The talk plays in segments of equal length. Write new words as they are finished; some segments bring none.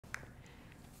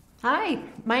Hi,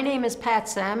 my name is Pat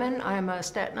Salmon. I'm a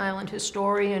Staten Island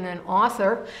historian and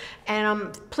author, and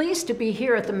I'm pleased to be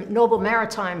here at the Noble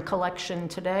Maritime Collection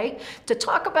today to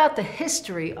talk about the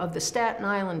history of the Staten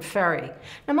Island Ferry.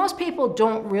 Now, most people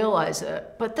don't realize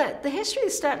it, but the history of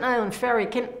the Staten Island Ferry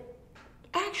can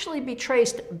actually be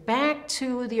traced back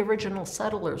to the original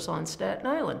settlers on Staten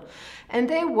Island. And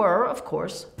they were, of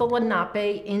course, the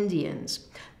Lenape Indians.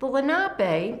 The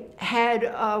Lenape had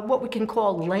what we can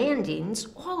call landings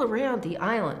all around the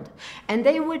island. And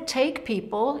they would take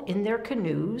people in their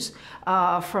canoes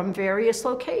from various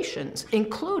locations,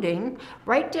 including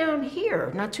right down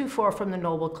here, not too far from the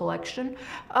Noble Collection,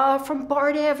 from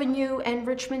Bard Avenue and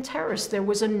Richmond Terrace. There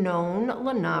was a known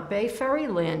Lenape ferry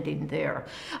landing there.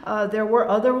 There were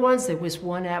other ones. There was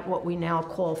one at what we now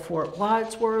call Fort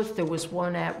Wadsworth. There was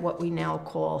one at what we now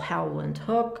call Howland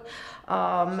Hook.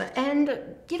 And,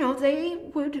 you know, they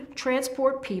would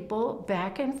transport people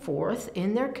back and forth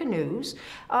in their canoes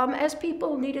as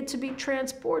people needed to be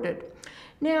transported.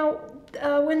 Now,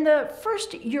 when the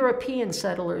first European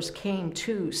settlers came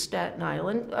to Staten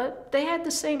Island, they had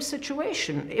the same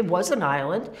situation. It was an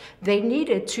island. They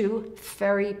needed to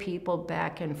ferry people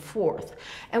back and forth.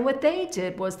 And what they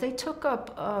did was they took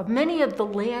up many of the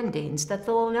landings that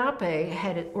the Lenape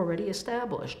had already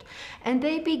established. And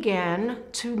they began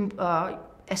to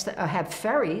have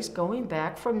ferries going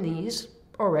back from these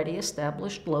already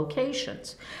established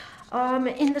locations.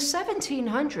 In the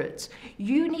 1700s,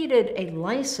 you needed a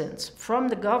license from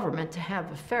the government to have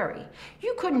a ferry.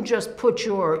 You couldn't just put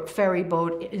your ferry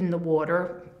boat in the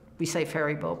water. We say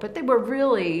ferry boat, but they were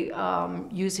really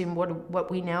using what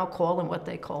we now call, and what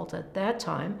they called at that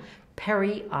time,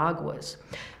 periaguas.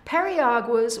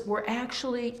 Periaguas were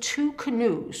actually two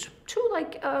canoes, two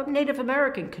like Native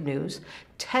American canoes,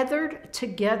 tethered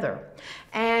together.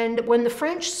 And when the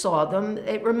French saw them,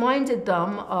 it reminded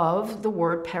them of the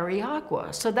word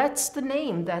periagua. So that's the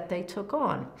name that they took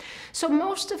on. So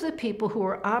most of the people who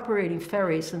were operating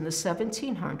ferries in the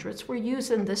 1700s were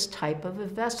using this type of a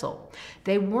vessel.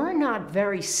 They were not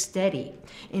very steady.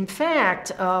 In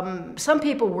fact, some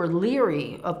people were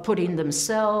leery of putting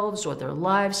themselves or their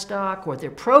livestock or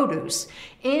their produce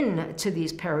into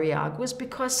these periaguas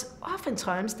because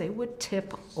oftentimes they would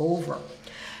tip over.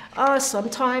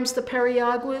 Sometimes the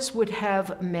periaguas would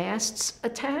have masts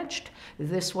attached.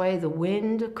 This way the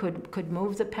wind could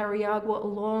move the periagua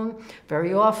along.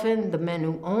 Very often the men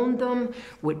who owned them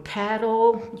would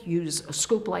paddle, use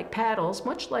scoop-like paddles,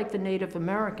 much like the Native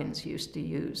Americans used to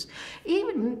use.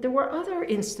 Even there were other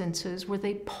instances where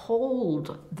they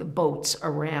poled the boats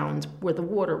around where the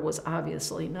water was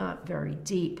obviously not very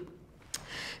deep.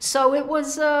 So it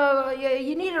was,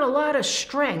 you needed a lot of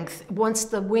strength once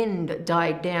the wind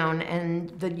died down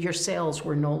and your sails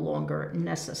were no longer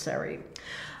necessary.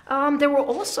 There were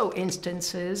also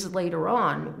instances later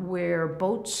on where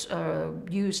boats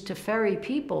used to ferry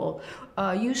people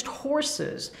used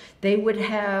horses. They would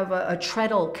have a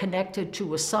treadle connected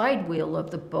to a side wheel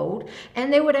of the boat,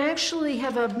 and they would actually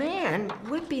have a man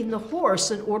whipping the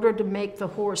horse in order to make the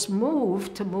horse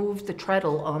move, to move the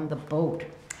treadle on the boat.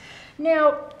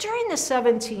 Now, during the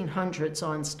 1700s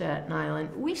on Staten Island,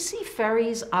 we see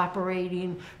ferries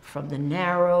operating from the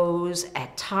Narrows,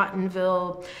 at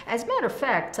Tottenville. As a matter of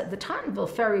fact, the Tottenville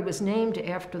Ferry was named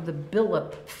after the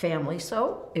Billop family,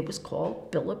 so it was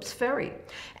called Billop's Ferry.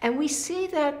 And we see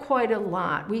that quite a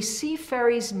lot. We see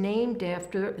ferries named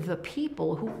after the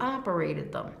people who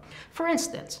operated them. For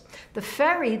instance, the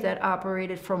ferry that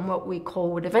operated from what we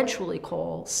would eventually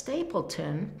call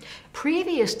Stapleton,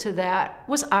 previous to that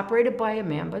was operated by a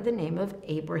man by the name of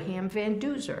Abraham Van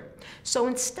Duzer. So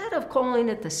instead of calling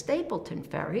it the Stapleton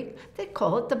Ferry, they'd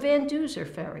call it the Van Duzer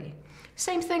Ferry.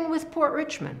 Same thing with Port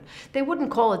Richmond. They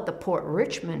wouldn't call it the Port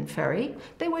Richmond Ferry.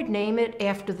 They would name it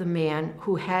after the man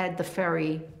who had the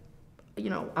ferry,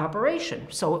 operation.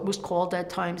 So it was called at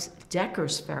times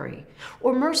Decker's Ferry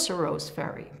or Merceau's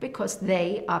Ferry because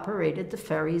they operated the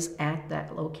ferries at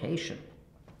that location.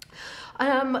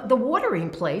 The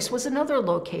watering place was another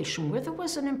location where there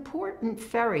was an important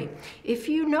ferry. If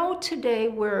you know today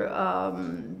where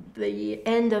the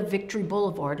end of Victory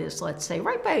Boulevard is, let's say,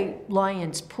 right by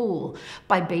Lyons Pool,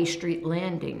 by Bay Street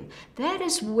Landing, that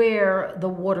is where the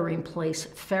watering place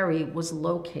ferry was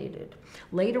located.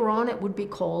 Later on, it would be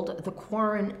called the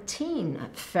Quarantine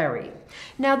Ferry.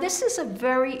 Now, this is a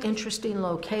very interesting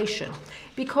location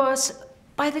because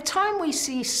by the time we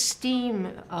see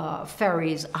steam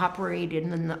ferries operated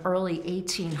in the early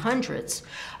 1800s,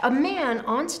 a man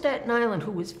on Staten Island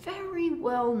who was very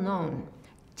well known,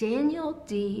 Daniel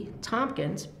D.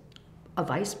 Tompkins, a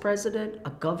vice president, a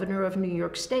governor of New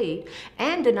York State,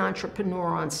 and an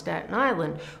entrepreneur on Staten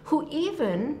Island, who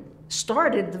even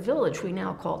started the village we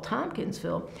now call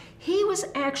Tompkinsville, he was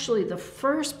actually the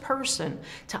first person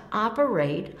to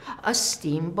operate a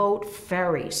steamboat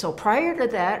ferry. So prior to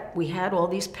that, we had all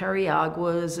these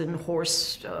periaguas and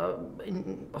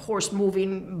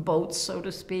horse-moving boats, so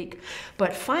to speak.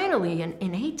 But finally, in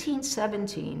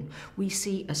 1817, we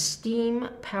see a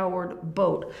steam-powered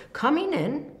boat coming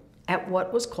in at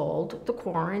what was called the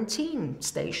quarantine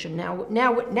station.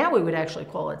 Now we would actually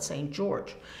call it St.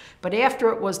 George. But after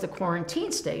it was the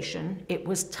quarantine station, it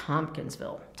was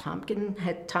Tompkinsville.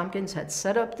 Tompkins had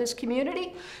set up this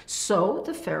community, so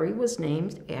the ferry was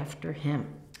named after him.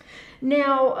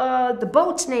 Now, the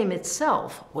boat's name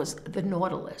itself was the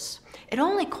Nautilus. It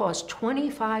only cost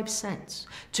 25 cents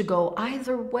to go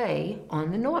either way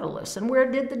on the Nautilus. And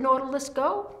where did the Nautilus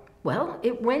go? Well,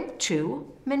 it went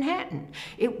to Manhattan.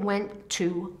 It went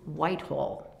to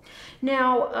Whitehall.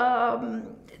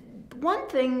 Now, one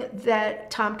thing that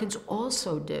Tompkins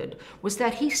also did was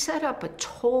that he set up a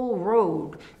toll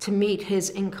road to meet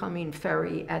his incoming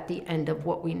ferry at the end of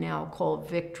what we now call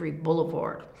Victory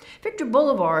Boulevard. Victory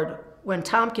Boulevard, when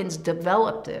Tompkins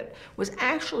developed it, was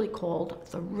actually called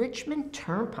the Richmond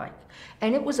Turnpike.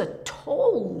 And it was a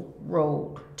toll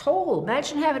road. Toll.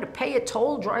 Imagine having to pay a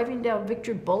toll driving down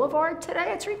Victory Boulevard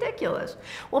today. It's ridiculous.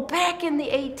 Well, back in the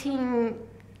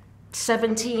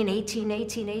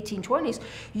 1820s,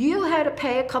 you had to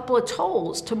pay a couple of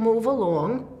tolls to move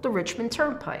along the Richmond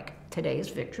Turnpike, today's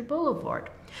Victory Boulevard.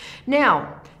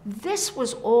 Now, this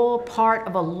was all part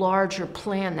of a larger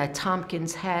plan that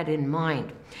Tompkins had in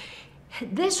mind.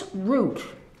 This route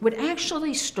would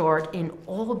actually start in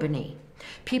Albany.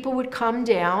 People would come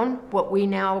down what we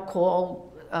now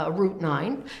call Route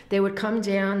 9. They would come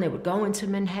down, they would go into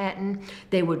Manhattan,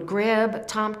 they would grab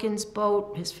Tompkins'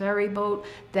 boat, his ferry boat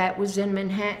that was in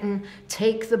Manhattan,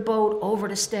 take the boat over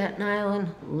to Staten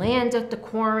Island, land at the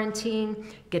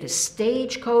quarantine, get a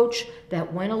stagecoach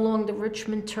that went along the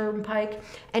Richmond Turnpike,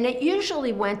 and it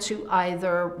usually went to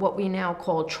either what we now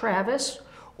call Travis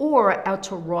or out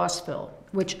to Rossville,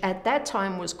 which at that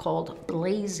time was called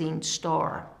Blazing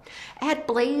Star. At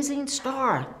Blazing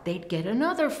Star, they'd get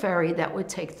another ferry that would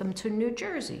take them to New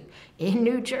Jersey. In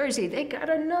New Jersey, they got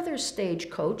another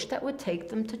stagecoach that would take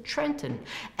them to Trenton.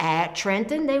 At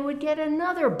Trenton, they would get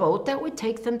another boat that would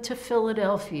take them to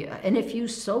Philadelphia. And if you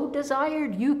so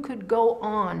desired, you could go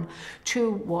on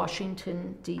to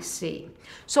Washington, D.C.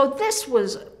 So this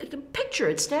was, the picture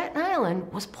at Staten Island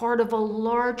was part of a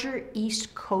larger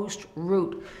East Coast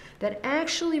route that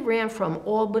actually ran from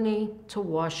Albany to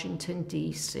Washington,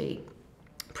 D.C.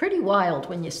 Pretty wild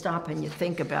when you stop and you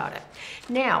think about it.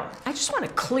 Now, I just want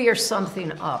to clear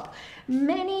something up.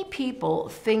 Many people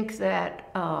think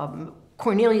that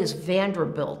Cornelius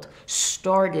Vanderbilt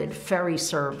started ferry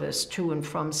service to and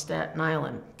from Staten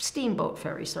Island, steamboat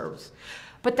ferry service.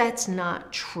 But that's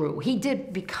not true. He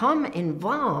did become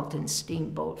involved in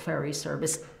steamboat ferry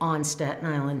service on Staten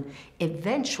Island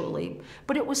eventually,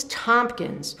 but it was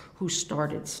Tompkins who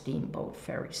started steamboat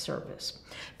ferry service.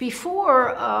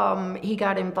 Before he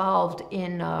got involved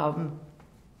in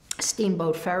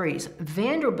steamboat ferries,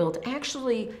 Vanderbilt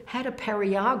actually had a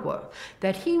periagua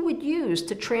that he would use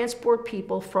to transport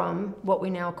people from what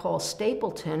we now call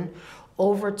Stapleton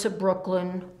over to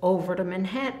Brooklyn, over to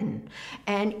Manhattan.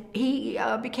 And he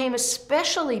became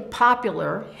especially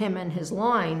popular, him and his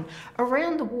line,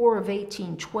 around the War of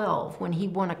 1812, when he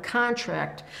won a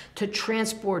contract to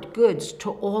transport goods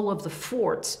to all of the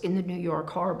forts in the New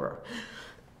York Harbor.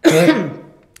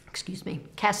 Excuse me,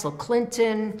 Castle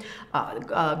Clinton,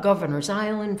 Governor's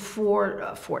Island,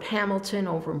 Fort Hamilton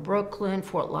over in Brooklyn,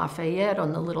 Fort Lafayette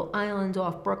on the little island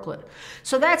off Brooklyn.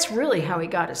 So that's really how he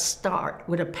got his start,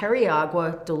 with a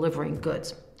periagua delivering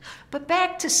goods. But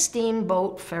back to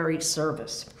steamboat ferry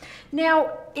service.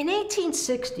 Now, in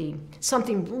 1860,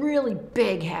 something really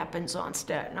big happens on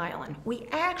Staten Island. We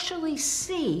actually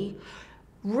see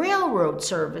railroad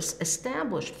service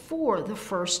established for the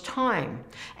first time.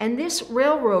 And this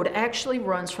railroad actually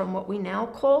runs from what we now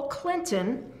call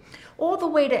Clinton all the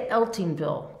way to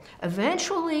Eltingville.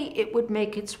 Eventually, it would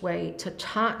make its way to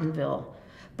Tottenville.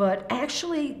 But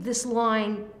actually, this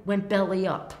line went belly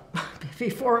up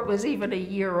before it was even a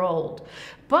year old.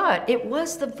 But it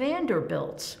was the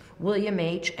Vanderbilts, William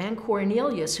H. and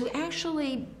Cornelius, who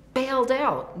actually bailed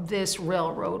out this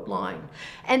railroad line.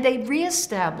 And they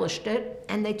reestablished it,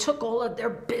 and they took all of their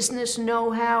business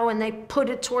know-how and they put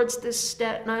it towards this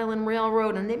Staten Island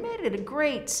Railroad, and they made it a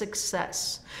great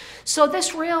success. So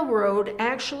this railroad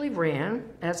actually ran,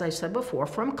 as I said before,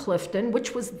 from Clifton,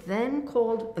 which was then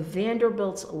called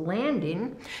Vanderbilt's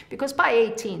Landing, because by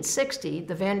 1860,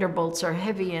 the Vanderbilts are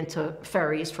heavy into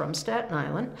ferries from Staten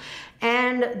Island,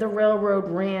 and the railroad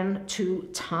ran to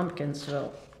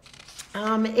Tompkinsville.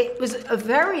 It was a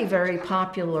very, very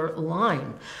popular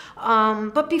line.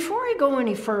 But before I go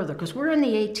any further, because we're in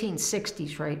the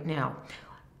 1860s right now,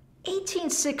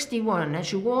 1861,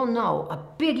 as you all know, a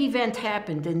big event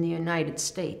happened in the United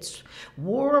States.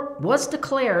 War was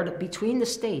declared between the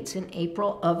states in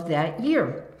April of that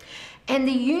year. And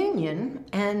the Union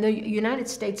and the United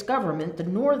States government, the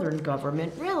Northern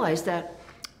government, realized that,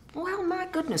 well, my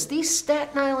goodness, these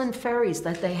Staten Island ferries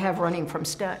that they have running from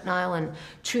Staten Island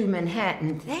to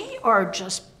Manhattan, they are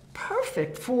just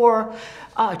perfect for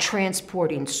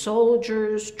transporting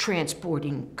soldiers,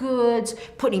 transporting goods,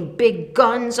 putting big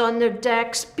guns on their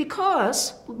decks,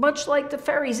 because, much like the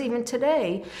ferries even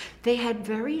today, they had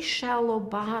very shallow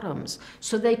bottoms,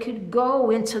 so they could go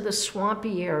into the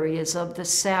swampy areas of the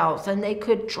South, and they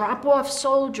could drop off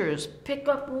soldiers, pick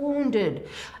up wounded,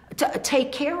 to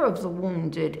take care of the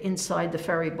wounded inside the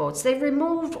ferry boats. They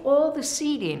removed all the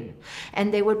seating,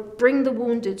 and they would bring the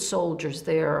wounded soldiers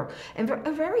there. And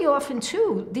very often,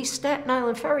 too, these Staten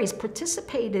Island ferries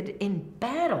participated in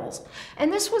battles.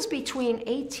 And this was between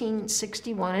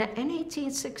 1861 and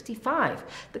 1865.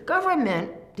 The government,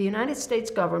 the United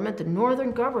States government, the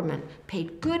Northern government,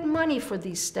 paid good money for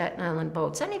these Staten Island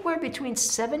boats, anywhere between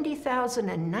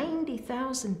 $70,000 and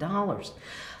 $90,000.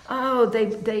 Oh,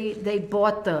 they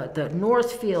bought the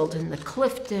Northfield and the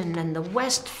Clifton and the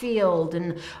Westfield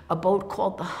and a boat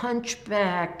called the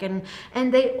Hunchback, and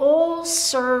they all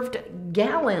served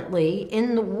gallantly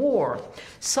in the war.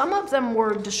 Some of them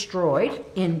were destroyed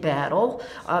in battle.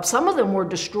 Some of them were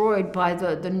destroyed by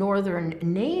the Northern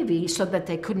Navy so that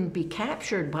they couldn't be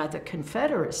captured by the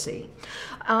Confederacy.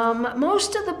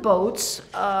 Most of the boats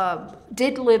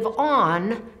did live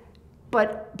on,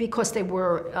 but because they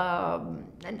were,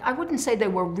 and I wouldn't say they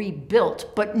were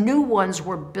rebuilt, but new ones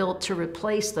were built to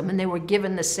replace them, and they were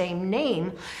given the same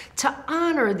name to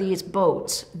honor these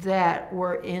boats that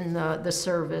were in the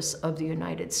service of the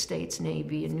United States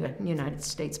Navy and United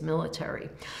States military.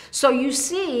 So you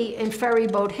see in ferry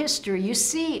boat history, you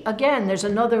see, again, there's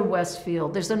another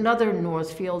Westfield, there's another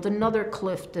Northfield, another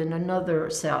Clifton, another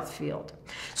Southfield.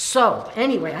 So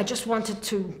anyway, I just wanted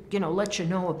to, let you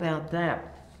know about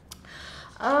that.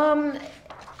 Around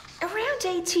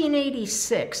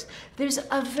 1886, there's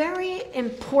a very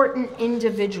important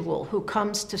individual who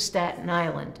comes to Staten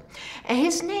Island, and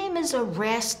his name is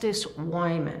Erastus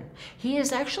Wyman. He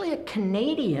is actually a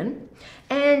Canadian,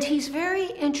 and he's very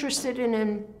interested in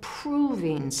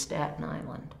improving Staten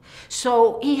Island.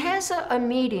 So he has a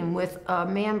meeting with a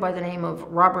man by the name of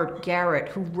Robert Garrett,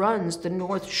 who runs the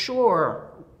North Shore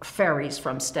ferries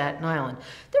from Staten Island.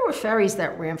 There were ferries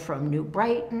that ran from New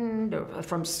Brighton,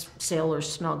 from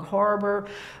Sailor's Snug Harbor,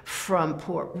 from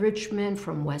Port Richmond,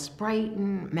 from West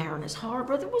Brighton, Mariners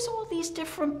Harbor. There was all these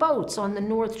different boats on the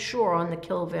North Shore on the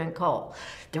Kill Van Kull.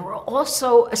 There were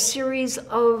also a series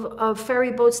of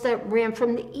ferry boats that ran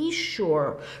from the East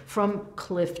Shore, from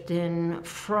Clifton,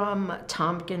 from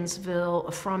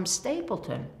Tompkinsville, from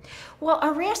Stapleton. Well,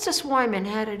 Erastus Wyman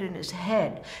had it in his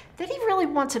head that he really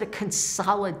wanted to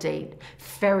consolidate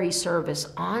ferry service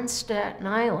on Staten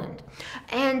Island.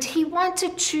 And he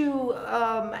wanted to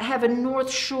have a North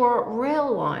Shore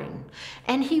rail line.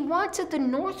 And he wanted the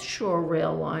North Shore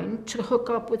rail line to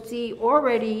hook up with the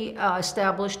already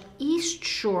established East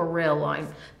Shore rail line.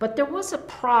 But there was a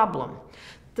problem.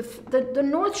 The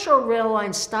North Shore rail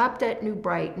line stopped at New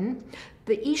Brighton.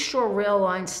 The East Shore rail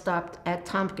line stopped at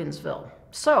Tompkinsville.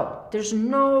 So there's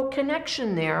no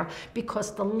connection there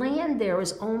because the land there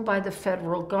is owned by the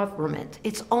federal government.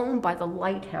 It's owned by the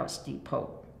Lighthouse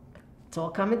Depot. It's all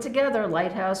coming together,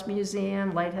 Lighthouse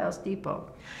Museum, Lighthouse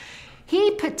Depot.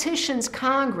 He petitions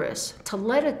Congress to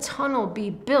let a tunnel be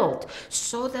built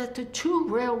so that the two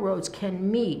railroads can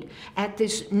meet at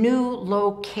this new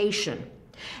location.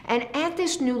 And at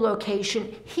this new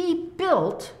location, he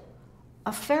built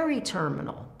a ferry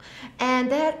terminal.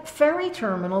 And that ferry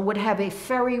terminal would have a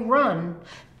ferry run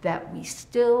that we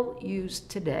still use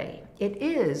today. It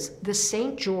is the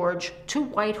St. George to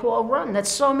Whitehall run that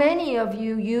so many of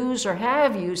you use or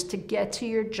have used to get to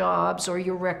your jobs or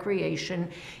your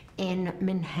recreation in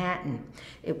Manhattan.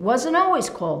 It wasn't always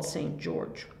called St.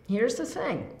 George. Here's the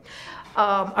thing.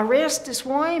 Erastus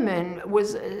Wyman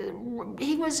was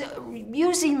he was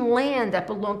using land that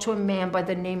belonged to a man by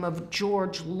the name of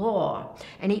George Law,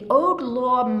 and he owed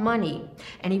Law money.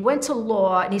 And he went to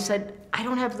Law and he said, "I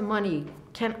don't have the money.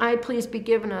 Can I please be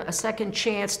given a second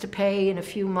chance to pay in a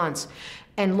few months?"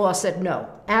 And Law said, "No,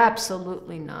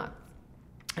 absolutely not."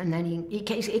 And then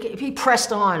he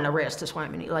pressed on Erastus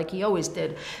Wyman, like he always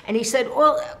did. And he said,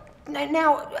 "Well,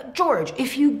 now, George,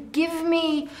 if you give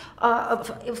me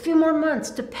a few more months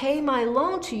to pay my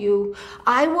loan to you,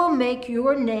 I will make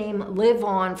your name live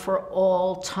on for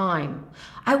all time.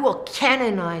 I will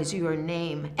canonize your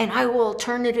name, and I will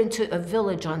turn it into a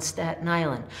village on Staten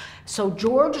Island." So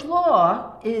George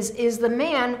Law is the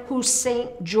man who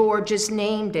St. George is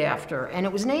named after. And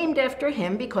it was named after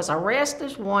him because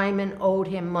Erastus Wyman owed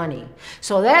him money.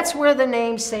 So that's where the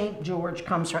name St. George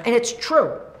comes from. And it's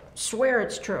true. Swear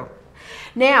it's true.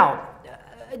 Now,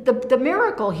 the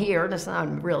miracle here, and it's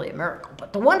not really a miracle,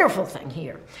 but the wonderful thing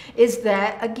here is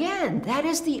that, again, that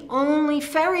is the only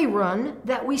ferry run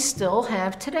that we still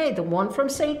have today. The one from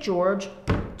St. George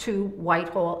to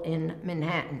Whitehall in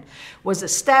Manhattan was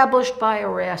established by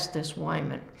Erastus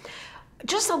Wyman.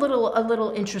 Just a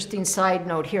little interesting side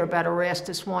note here about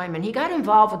Erastus Wyman. He got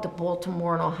involved with the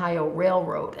Baltimore and Ohio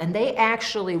Railroad, and they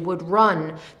actually would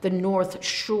run the North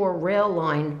Shore Rail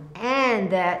Line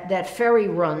and that ferry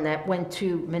run that went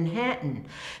to Manhattan.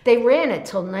 They ran it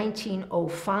till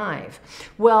 1905.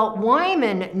 Well,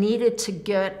 Wyman needed to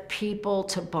get people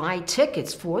to buy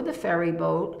tickets for the ferry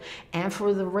boat and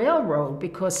for the railroad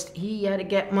because he had to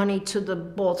get money to the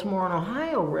Baltimore and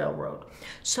Ohio Railroad.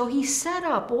 So he set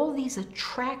up all these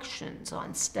attractions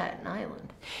on Staten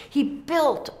Island. He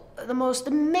built the most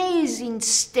amazing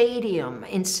stadium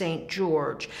in St.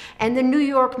 George, and the New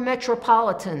York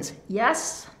Metropolitans,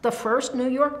 yes, the first New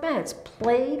York Mets,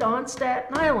 played on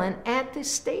Staten Island at this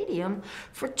stadium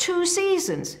for 2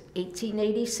 seasons,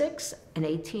 1886 and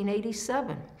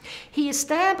 1887. He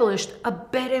established a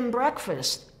bed and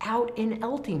breakfast out in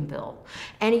Eltingville,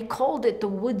 and he called it the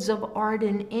Woods of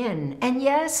Arden Inn. And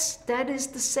yes, that is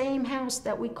the same house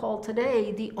that we call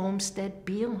today the Olmsted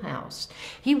Beale House.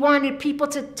 He wanted people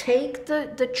to take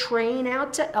the train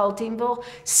out to Eltingville,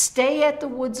 stay at the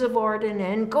Woods of Arden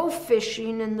Inn, go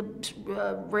fishing in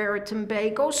the Raritan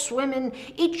Bay, go swimming,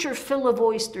 eat your fill of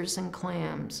oysters and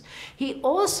clams. He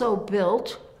also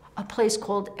built a place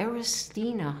called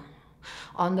Aristina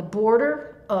on the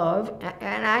border of,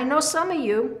 and I know some of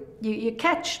you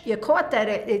caught that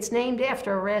it's named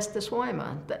after Erastus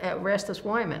Wyman.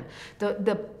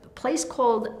 The place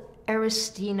called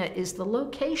Aristina is the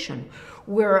location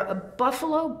where a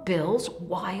Buffalo Bill's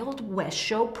Wild West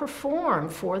show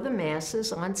performed for the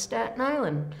masses on Staten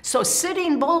Island. So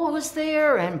Sitting Bull was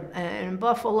there, and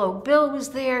Buffalo Bill was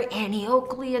there, Annie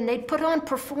Oakley, and they'd put on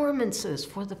performances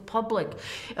for the public.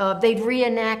 They'd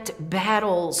reenact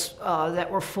battles that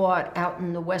were fought out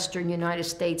in the western United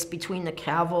States between the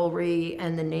cavalry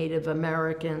and the Native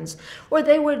Americans, or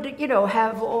they would,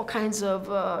 have all kinds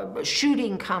of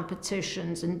shooting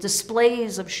competitions and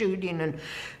displays of shooting, and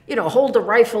hold a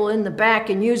rifle in the back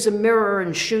and use a mirror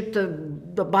and shoot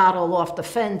the bottle off the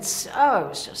fence. Oh, it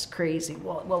was just crazy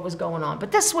what was going on.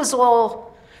 But this was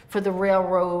all for the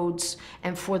railroads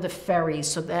and for the ferries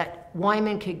so that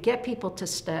Wyman could get people to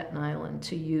Staten Island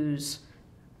to use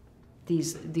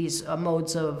these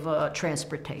modes of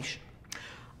transportation.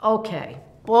 Okay.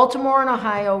 Baltimore and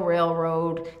Ohio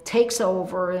Railroad takes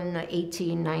over in the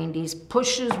 1890s,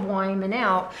 pushes Wyman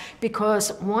out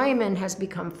because Wyman has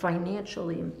become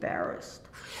financially embarrassed.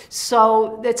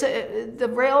 So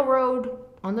the railroad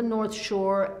on the North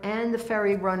Shore and the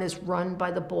ferry run is run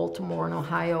by the Baltimore and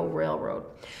Ohio Railroad.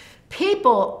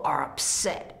 People are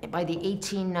upset by the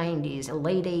 1890s,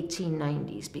 late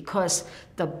 1890s, because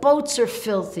the boats are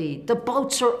filthy, the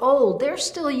boats are old. They're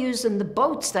still using the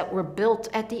boats that were built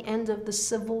at the end of the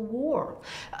Civil War.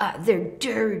 They're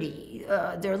dirty,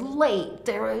 they're late,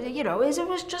 it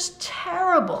was just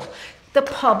terrible. The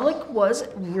public was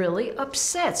really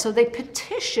upset, so they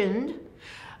petitioned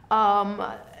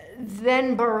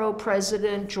then Borough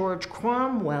President George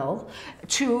Cromwell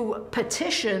to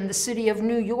petition the city of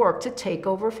New York to take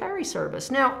over ferry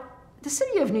service. Now, the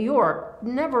city of New York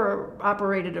never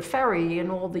operated a ferry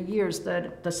in all the years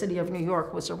that the city of New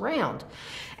York was around.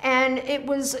 And it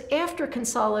was after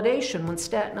consolidation, when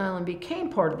Staten Island became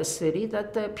part of the city,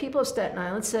 that the people of Staten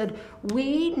Island said,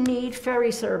 we need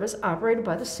ferry service operated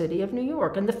by the city of New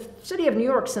York. And the city of New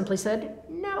York simply said,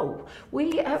 no,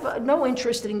 we have no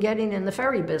interest in getting in the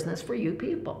ferry business for you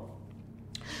people.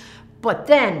 But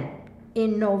then,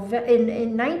 in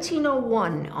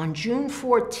 1901, on June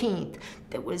 14th,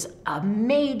 there was a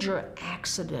major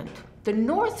accident The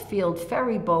Northfield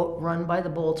ferry boat, run by the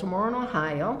Baltimore and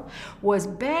Ohio, was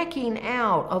backing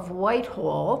out of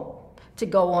Whitehall to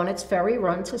go on its ferry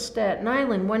run to Staten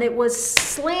Island when it was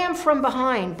slammed from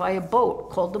behind by a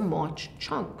boat called the March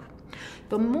Chunk.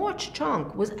 The March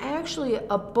Chunk was actually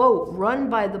a boat run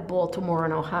by the Baltimore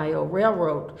and Ohio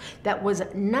Railroad that was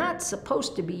not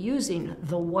supposed to be using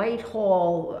the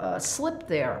Whitehall slip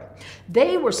there.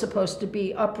 They were supposed to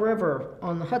be upriver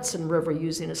on the Hudson River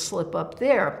using a slip up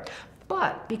there.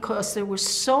 But because there were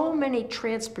so many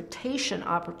transportation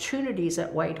opportunities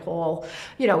at Whitehall,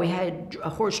 you know, we had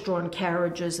horse-drawn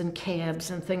carriages and cabs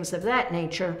and things of that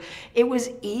nature, it was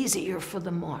easier for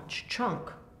the March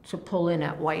Chunk to pull in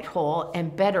at Whitehall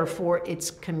and better for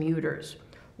its commuters.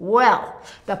 Well,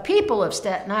 the people of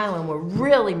Staten Island were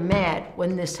really mad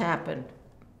when this happened.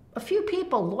 A few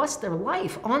people lost their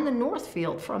life on the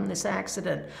Northfield from this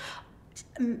accident.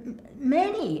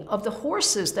 Many of the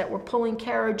horses that were pulling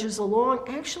carriages along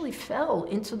actually fell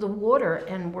into the water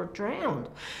and were drowned.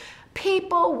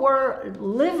 People were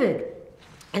livid.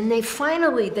 And they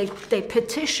finally, they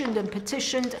petitioned and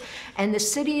petitioned, and the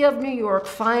city of New York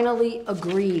finally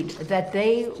agreed that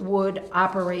they would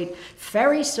operate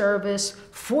ferry service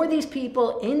for these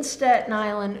people in Staten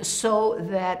Island so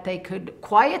that they could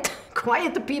quiet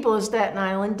the people of Staten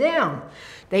Island down.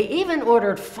 They even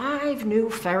ordered 5 new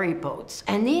ferry boats,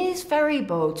 and these ferry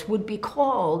boats would be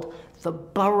called the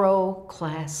Borough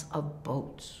class of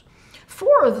boats.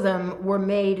 4 of them were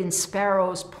made in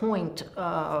Sparrows Point,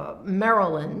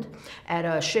 Maryland, at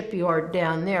a shipyard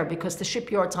down there because the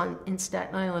shipyards in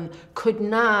Staten Island could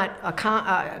not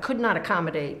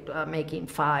accommodate making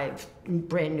 5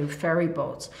 brand new ferry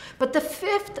boats. But the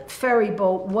 5th ferry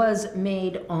boat was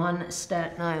made on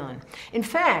Staten Island. In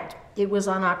fact, it was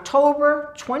on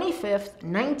October 25th,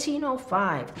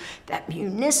 1905, that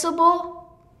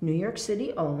municipal, New York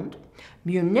City owned,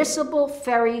 municipal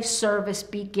ferry service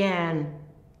began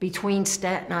between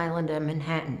Staten Island and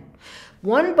Manhattan.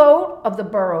 1 boat of the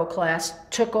Borough class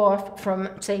took off from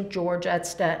St. George at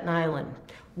Staten Island.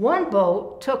 1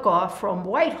 boat took off from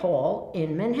Whitehall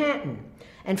in Manhattan.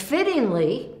 And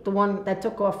fittingly, the one that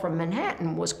took off from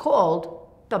Manhattan was called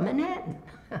the Manhattan.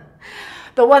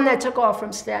 The one that took off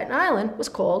from Staten Island was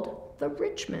called the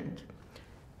Richmond.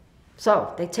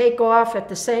 So they take off at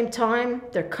the same time,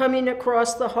 they're coming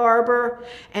across the harbor,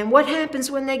 and what happens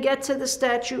when they get to the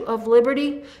Statue of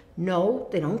Liberty? No,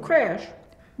 they don't crash.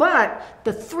 But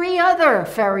the 3 other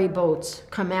ferry boats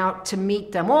come out to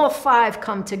meet them. All 5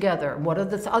 come together. What are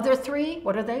the other 3?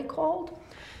 What are they called?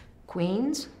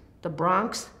 Queens, the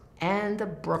Bronx, and the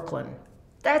Brooklyn.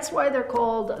 That's why they're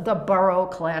called the Borough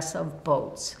class of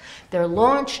boats. They're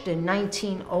launched in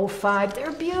 1905.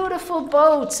 They're beautiful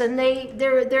boats, and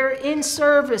they're in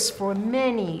service for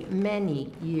many,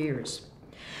 many years.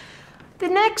 The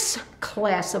next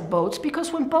class of boats,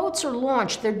 because when boats are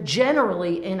launched, they're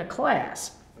generally in a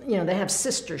class. You know, they have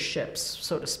sister ships,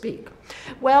 so to speak.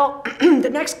 Well,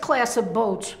 the next class of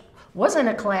boats wasn't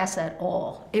a class at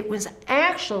all. It was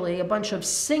actually a bunch of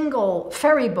single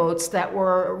ferry boats that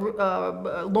were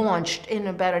launched in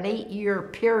about an 8-year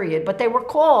period, but they were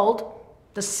called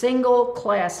the single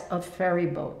class of ferry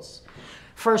boats.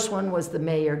 First one was the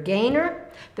Mayor Gaynor,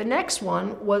 the next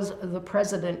one was the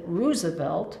President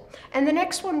Roosevelt, and the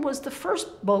next one was the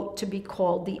first boat to be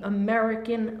called the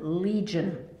American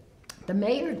Legion. The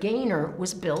Mayor Gaynor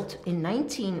was built in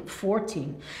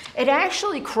 1914. It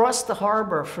actually crossed the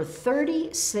harbor for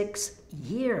 36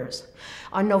 years.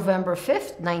 On November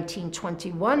 5th,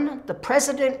 1921, the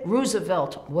President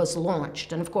Roosevelt was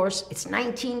launched. And of course, it's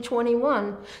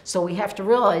 1921, so we have to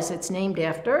realize it's named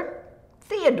after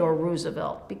Theodore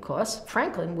Roosevelt, because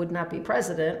Franklin would not be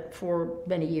president for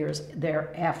many years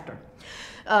thereafter.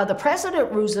 The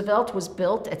President Roosevelt was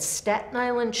built at Staten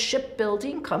Island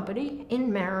Shipbuilding Company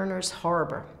in Mariners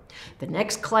Harbor. The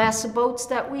next class of boats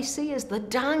that we see is the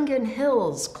Dongan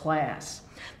Hills class.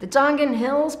 The Dongan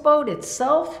Hills boat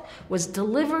itself was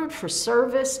delivered for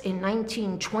service in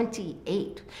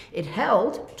 1928. It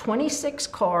held 26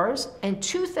 cars and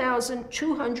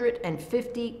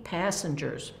 2,250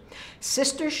 passengers.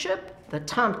 Sister ship, the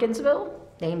Tompkinsville,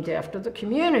 named after the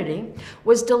community,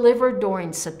 was delivered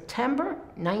during September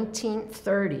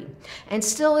 1930. And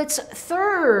still its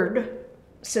 3rd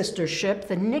sister ship,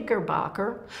 the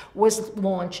Knickerbocker, was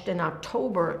launched in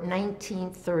October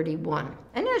 1931.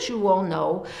 And as you all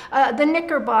know, the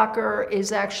Knickerbocker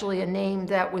is actually a name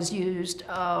that was used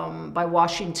by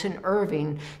Washington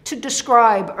Irving to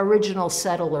describe original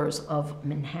settlers of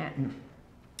Manhattan.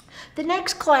 The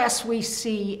next class we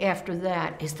see after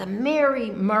that is the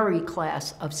Mary Murray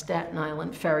class of Staten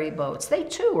Island ferry boats. They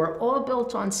too are all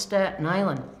built on Staten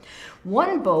Island.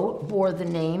 One boat bore the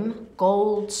name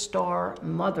Gold Star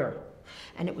Mother,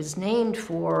 and it was named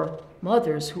for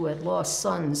mothers who had lost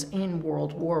sons in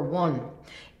World War I.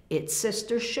 Its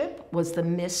sister ship was the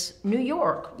Miss New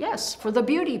York, yes, for the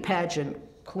beauty pageant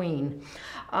queen.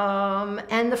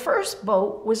 And the first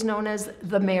boat was known as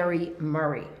the Mary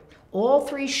Murray. All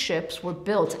three ships were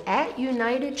built at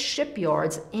United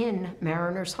Shipyards in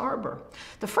Mariners Harbor.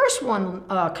 The first one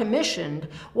commissioned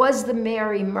was the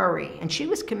Mary Murray, and she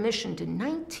was commissioned in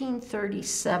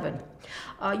 1937.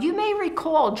 You may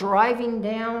recall driving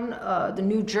down the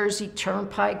New Jersey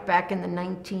Turnpike back in the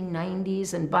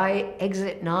 1990s, and by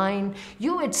exit 9,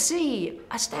 you would see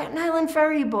a Staten Island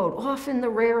ferry boat off in the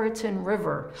Raritan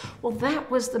River. Well, that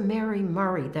was the Mary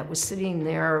Murray that was sitting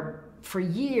there for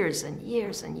years and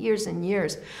years and years and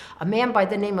years. A man by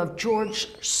the name of George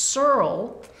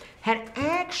Searle had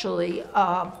actually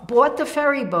bought the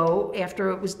ferry boat after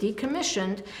it was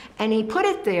decommissioned, and he put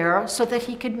it there so that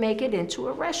he could make it into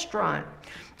a restaurant.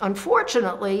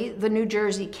 Unfortunately, the New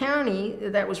Jersey County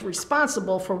that was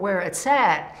responsible for where it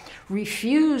sat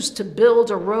refused to build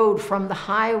a road from the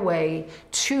highway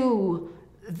to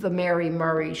the Mary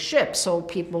Murray ship so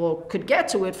people could get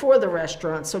to it for the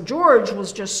restaurant. So George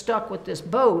was just stuck with this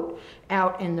boat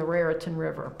out in the Raritan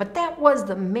River. But that was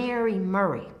the Mary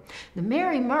Murray. The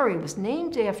Mary Murray was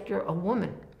named after a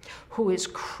woman who is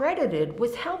credited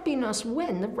with helping us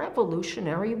win the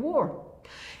Revolutionary War.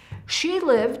 She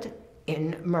lived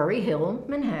in Murray Hill,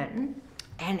 Manhattan,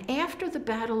 and after the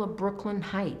Battle of Brooklyn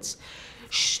Heights,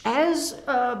 as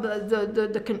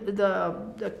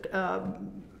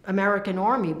American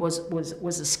army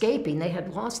was escaping. They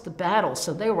had lost the battle,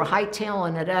 so they were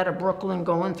hightailing it out of Brooklyn,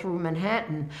 going through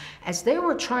Manhattan. As they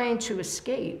were trying to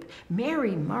escape,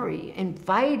 Mary Murray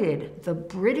invited the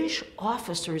British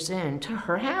officers in to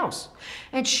her house,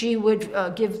 and she would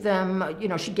give them,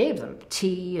 she gave them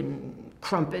tea and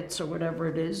crumpets or whatever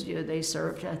it is they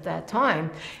served at that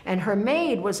time. And her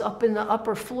maid was up in the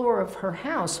upper floor of her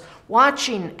house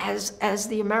watching as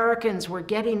the Americans were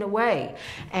getting away.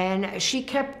 And she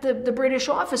kept the British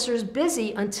officers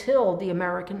busy until the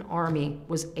American army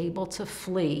was able to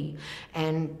flee.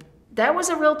 And that was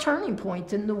a real turning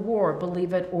point in the war,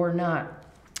 believe it or not.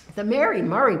 The Mary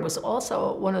Murray was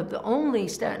also one of the only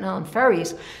Staten Island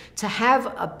ferries to have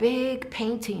a big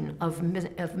painting of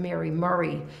Mary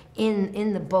Murray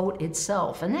in the boat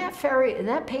itself. And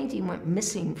that painting went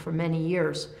missing for many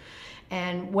years.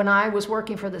 And when I was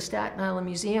working for the Staten Island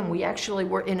Museum, we actually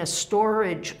were in a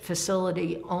storage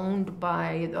facility owned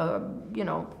by,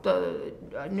 the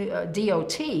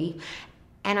DOT.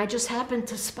 And I just happened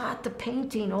to spot the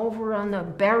painting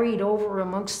buried over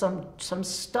amongst some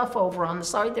stuff over on the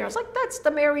side there. I was like, that's the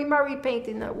Mary Murray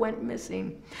painting that went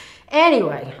missing.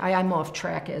 Anyway, I'm off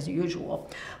track as usual.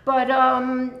 But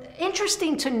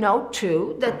interesting to note,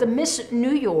 too, that the Miss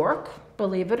New York,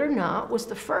 believe it or not, was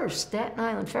the first Staten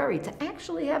Island ferry to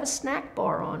actually have a snack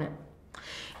bar on it.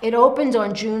 It opened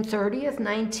on June 30th,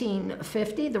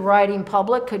 1950. The riding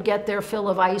public could get their fill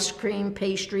of ice cream,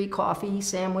 pastry, coffee,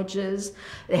 sandwiches.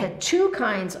 They had two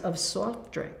kinds of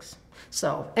soft drinks.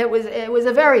 So it was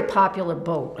a very popular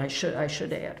boat, I should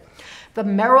add. The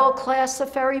Merrill class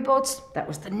of ferry boats, that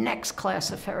was the next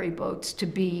class of ferry boats to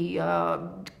be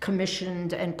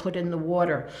commissioned and put in the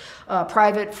water.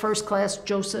 Private First Class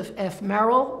Joseph F.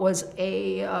 Merrill was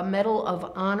a Medal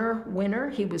of Honor winner.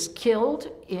 He was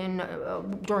killed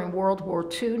during World War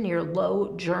II near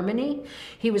Low, Germany.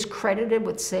 He was credited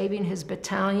with saving his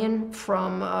battalion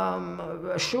from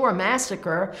a shore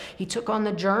massacre. He took on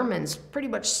the Germans pretty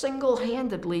much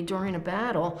single-handedly during a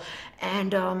battle,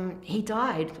 and he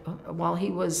died while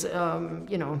he was,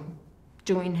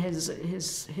 doing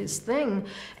his thing.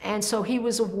 And so he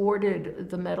was awarded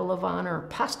the Medal of Honor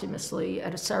posthumously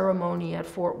at a ceremony at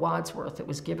Fort Wadsworth. It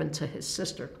was given to his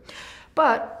sister.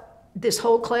 But this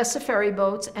whole class of ferry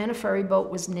boats and a ferry boat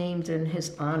was named in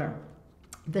his honor.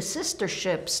 The sister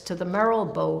ships to the Merrill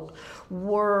boat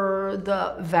were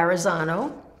the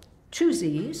Verrazano, two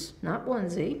Z's, not one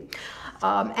Z,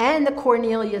 and the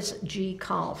Cornelius G.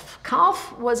 Kalf.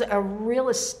 Kalf was a real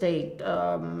estate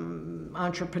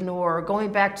entrepreneur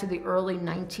going back to the early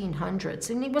 1900s.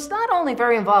 And he was not only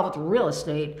very involved with real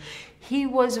estate, he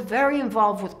was very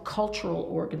involved with cultural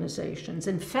organizations.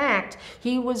 In fact,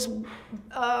 he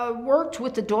worked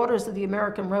with the Daughters of the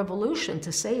American Revolution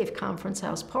to save Conference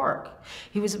House Park.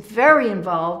 He was very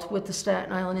involved with the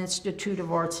Staten Island Institute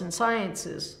of Arts and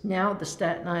Sciences, now the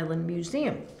Staten Island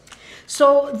Museum.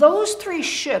 So those three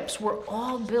ships were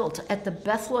all built at the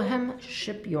Bethlehem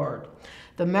shipyard.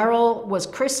 The Merrill was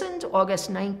christened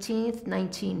August 19th,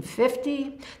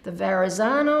 1950. The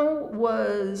Verrazano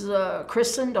was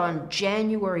christened on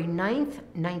January 9th,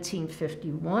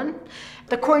 1951.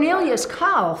 The Cornelius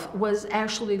Calf was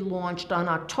actually launched on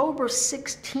October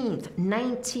 16th,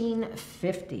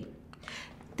 1950.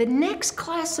 The next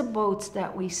class of boats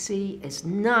that we see is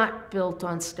not built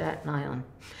on Staten Island.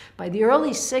 By the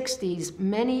early 60s,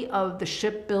 many of the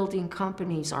shipbuilding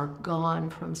companies are gone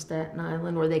from Staten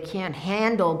Island, or they can't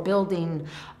handle building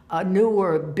a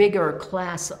newer, bigger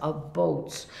class of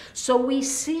boats. So we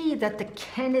see that the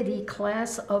Kennedy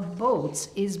class of boats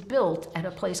is built at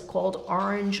a place called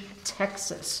Orange,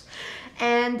 Texas.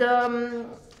 And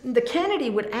the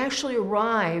Kennedy would actually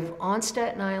arrive on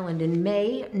Staten Island in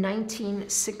May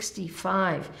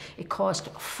 1965. It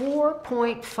cost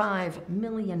 $4.5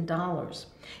 million.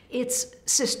 Its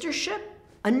sister ship,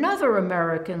 another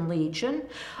American Legion,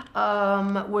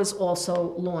 was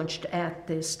also launched at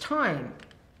this time.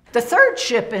 The third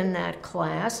ship in that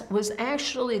class was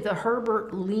actually the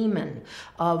Herbert Lehman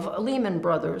of Lehman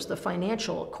Brothers, the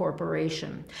financial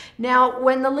corporation. Now,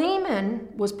 when the Lehman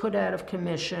was put out of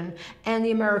commission and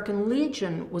the American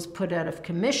Legion was put out of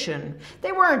commission,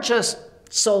 they weren't just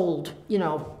sold,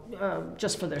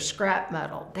 just for their scrap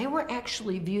metal. They were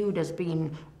actually viewed as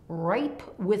being ripe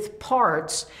with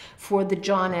parts for the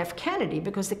John F. Kennedy,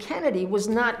 because the Kennedy was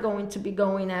not going to be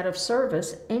going out of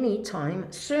service anytime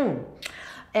soon.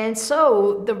 And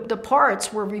so the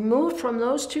parts were removed from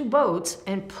those two boats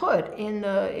and put in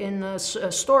the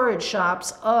storage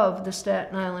shops of the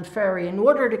Staten Island Ferry in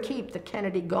order to keep the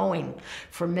Kennedy going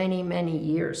for many, many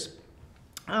years.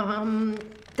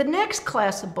 The next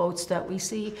class of boats that we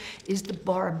see is the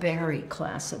Barbary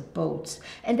class of boats,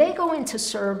 and they go into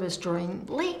service during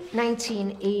late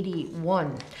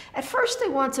 1981. At first, they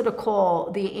wanted to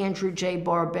call the Andrew J.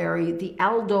 Barbary the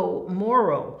Aldo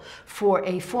Moro for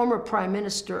a former prime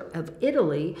minister of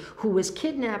Italy who was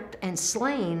kidnapped and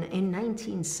slain in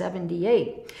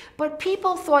 1978. But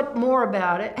people thought more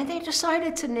about it, and they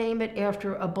decided to name it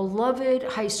after a beloved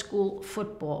high school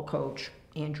football coach,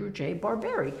 Andrew J.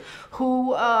 Barbary, who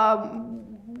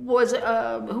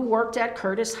worked at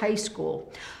Curtis High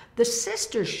School. The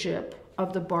sister ship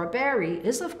of the Barbary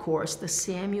is, of course, the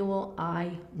Samuel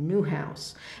I.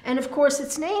 Newhouse. And, of course,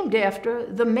 it's named after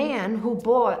the man who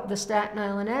bought the Staten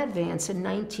Island Advance in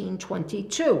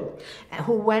 1922,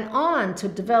 who went on to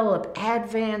develop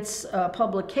Advance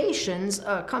Publications,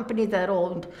 a company that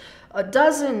owned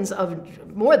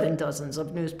more than dozens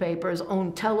of newspapers,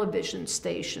 owned television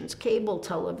stations, cable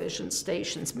television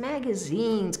stations,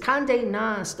 magazines, Condé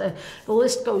Nast, the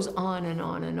list goes on and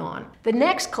on and on. The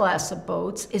next class of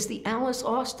boats is the Alice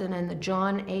Austin and the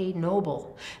John A.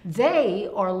 Noble. They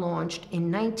are launched in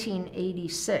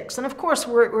 1986. And of course,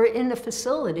 we're in the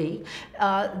facility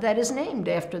that is named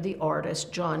after the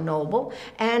artist, John Noble.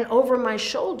 And over my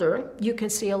shoulder, you can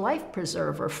see a life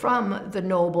preserver from the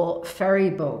Noble ferry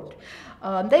boat.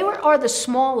 They are the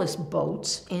smallest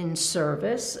boats in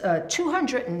service,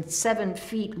 207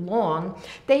 feet long.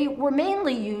 They were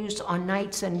mainly used on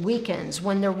nights and weekends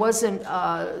when there wasn't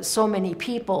so many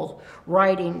people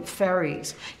riding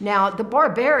ferries. Now, the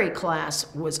Barbary class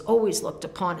was always looked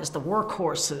upon as the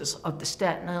workhorses of the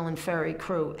Staten Island ferry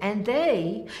crew, and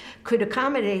they could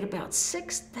accommodate about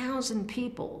 6,000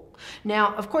 people.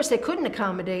 Now, of course, they couldn't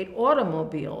accommodate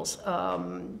automobiles.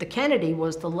 The Kennedy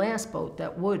was the last boat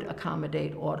that would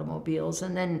accommodate automobiles.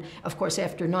 And then, of course,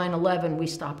 after 9/11, we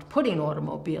stopped putting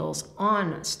automobiles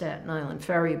on Staten Island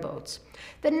ferry boats.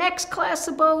 The next class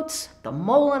of boats, the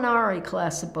Molinari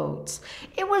class of boats.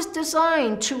 It was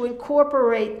designed to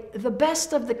incorporate the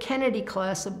best of the Kennedy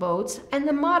class of boats and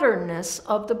the modernness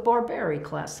of the Barbary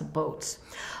class of boats.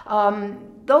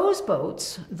 Those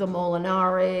boats, the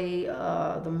Molinari,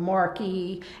 the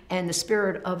Marquis, and the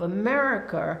Spirit of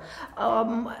America,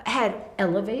 had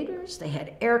elevators, they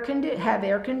had air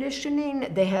conditioning,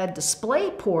 they had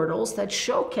display portals that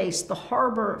showcased the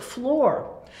harbor floor.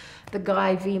 The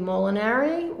Guy V.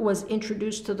 Molinari was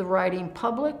introduced to the riding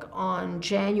public on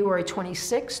January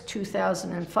 26,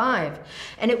 2005,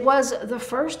 and it was the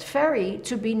first ferry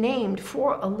to be named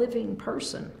for a living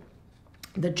person.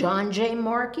 The John J.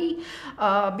 Marquis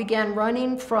began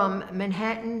running from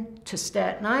Manhattan to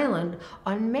Staten Island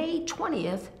on May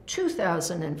 20th,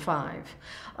 2005.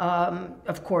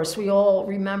 Of course, we all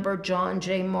remember John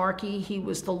J. Marquis. He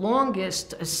was the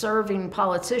longest serving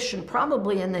politician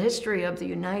probably in the history of the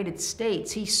United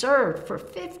States. He served for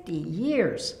 50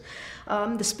 years.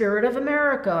 The Spirit of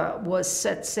America was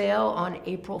set sail on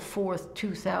April 4th,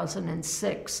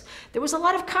 2006. There was a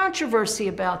lot of controversy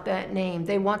about that name.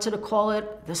 They wanted to call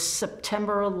it the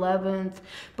September 11th,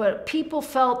 but people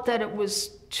felt that it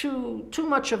was too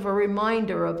much of a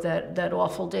reminder of that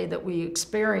awful day that we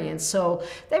experienced. So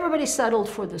everybody settled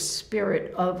for the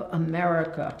Spirit of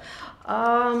America.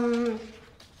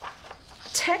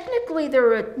 Technically,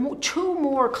 there are two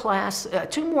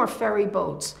more ferry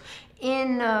boats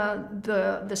in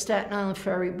the Staten Island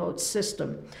ferry boat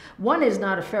system. One is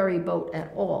not a ferry boat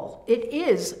at all. It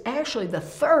is actually the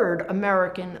 3rd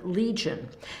American Legion,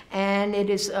 and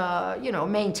it is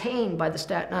maintained by the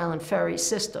Staten Island ferry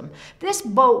system. This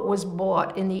boat was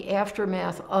bought in the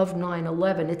aftermath of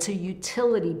 9/11. It's a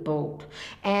utility boat,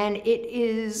 and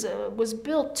it was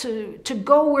built to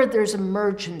go where there's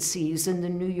emergencies in the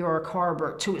New York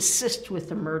harbor, to assist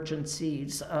with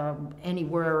emergencies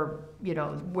anywhere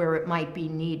where it might be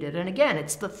needed. And again,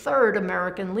 it's the 3rd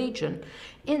American Legion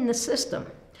in the system.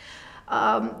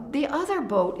 The other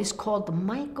boat is called the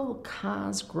Michael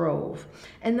Cosgrove.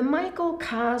 And the Michael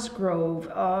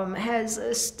Cosgrove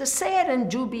has the sad and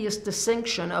dubious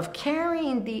distinction of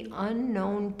carrying the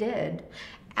unknown dead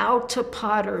out to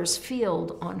Potter's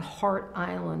Field on Hart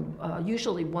Island,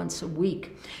 usually once a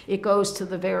week. It goes to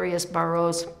the various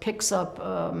boroughs, picks up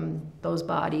those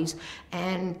bodies,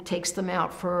 and takes them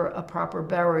out for a proper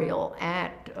burial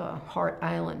at Hart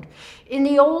Island. In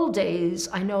the old days,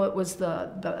 I know it was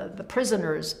the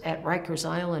prisoners at Rikers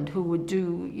Island who would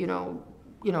do,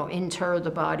 inter the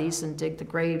bodies and dig the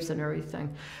graves and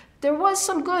everything. There was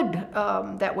some good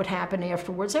that would happen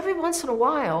afterwards. Every once in a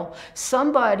while,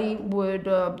 somebody would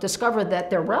discover that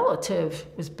their relative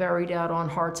was buried out on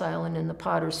Hart's Island in the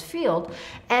Potter's Field,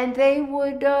 and they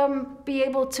would be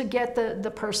able to get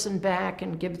the person back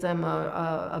and give them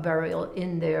a burial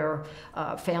in their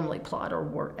family plot or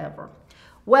wherever.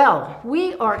 Well,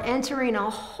 we are entering a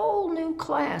whole new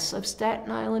class of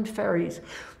Staten Island ferries.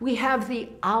 We have the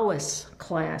Alice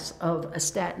class of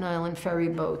Staten Island ferry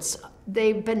boats.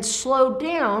 They've been slowed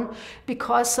down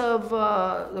because of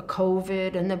the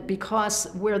COVID, and because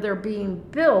where they're being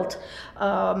built,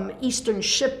 Eastern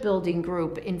Shipbuilding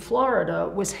Group in Florida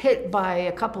was hit by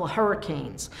a couple of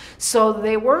hurricanes. So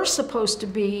they were supposed to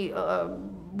be,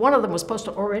 one of them was supposed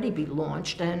to already be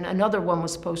launched, and another one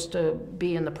was supposed to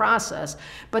be in the process,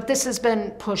 but this has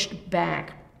been pushed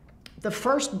back. The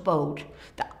first boat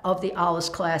of the Alice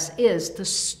class is the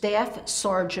Staff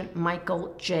Sergeant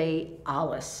Michael J.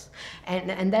 Alice,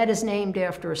 and that is named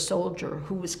after a soldier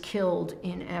who was killed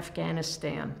in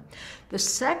Afghanistan. The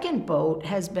second boat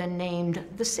has been named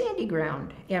the Sandy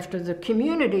Ground, after the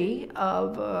community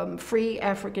of free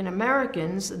African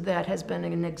Americans that has been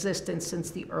in existence since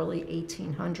the early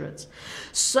 1800s.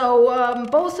 So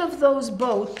both of those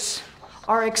boats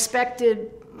are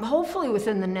expected hopefully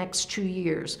within the next 2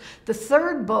 years. The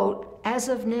third boat, as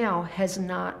of now, has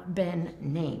not been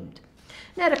named.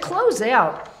 Now, to close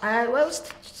out,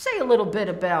 let's say a little bit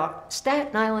about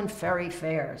Staten Island ferry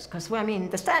fares, because, I mean,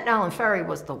 the Staten Island ferry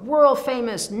was the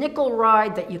world-famous nickel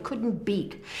ride that you couldn't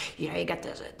beat. You got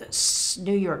the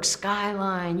New York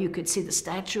skyline, you could see the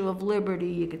Statue of Liberty,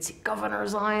 you could see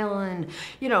Governor's Island.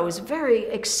 It was very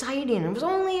exciting. It was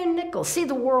only a nickel. See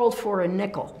the world for a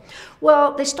nickel.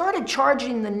 Well, they started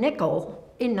charging the nickel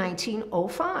in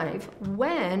 1905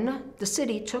 when the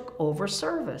city took over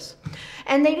service.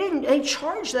 And they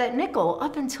charged that nickel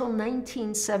up until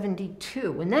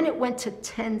 1972, and then it went to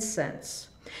 10 cents.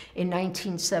 In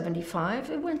 1975,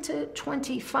 it went to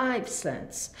 25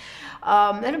 cents.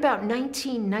 Then about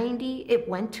 1990, it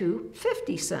went to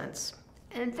 50 cents.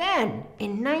 And then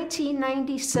in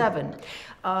 1997,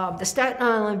 the Staten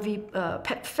Island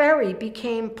ferry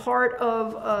became part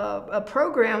of a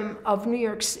program of in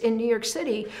New York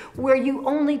City where you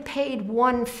only paid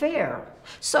one fare.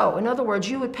 So, in other words,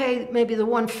 you would pay maybe the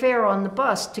one fare on the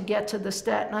bus to get to the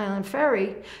Staten Island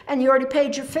ferry, and you already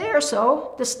paid your fare,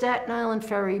 so the Staten Island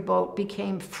ferry boat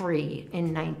became free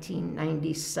in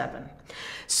 1997.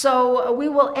 So we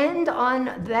will end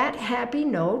on that happy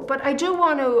note, but I do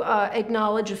want to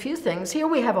acknowledge a few things. Here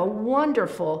we have a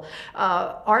wonderful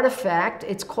artifact.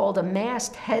 It's called a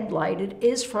mast headlight. It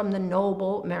is from the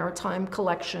Noble Maritime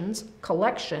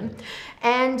collection,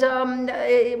 and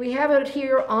we have it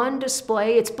here on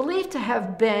display. It's believed to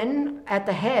have been at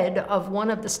the head of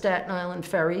one of the Staten Island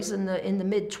ferries in the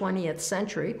mid-20th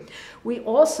century. We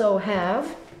also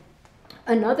have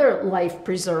another life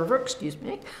preserver, excuse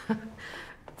me,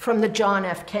 from the John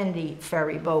F. Kennedy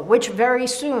ferry boat, which very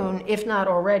soon, if not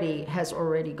already, has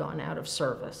already gone out of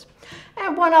service.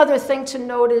 And one other thing to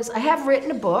note is I have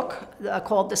written a book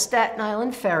called The Staten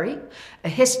Island Ferry, A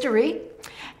History,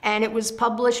 And it was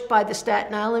published by the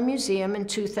Staten Island Museum in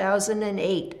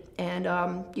 2008. And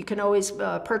you can always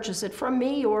purchase it from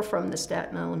me or from the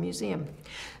Staten Island Museum.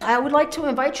 I would like to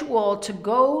invite you all to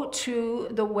go to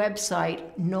the website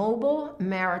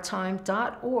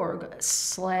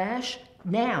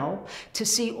noblemaritime.org/now to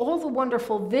see all the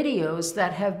wonderful videos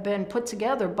that have been put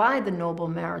together by the Noble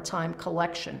Maritime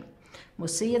Collection. We'll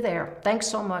see you there. Thanks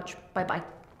so much. Bye-bye.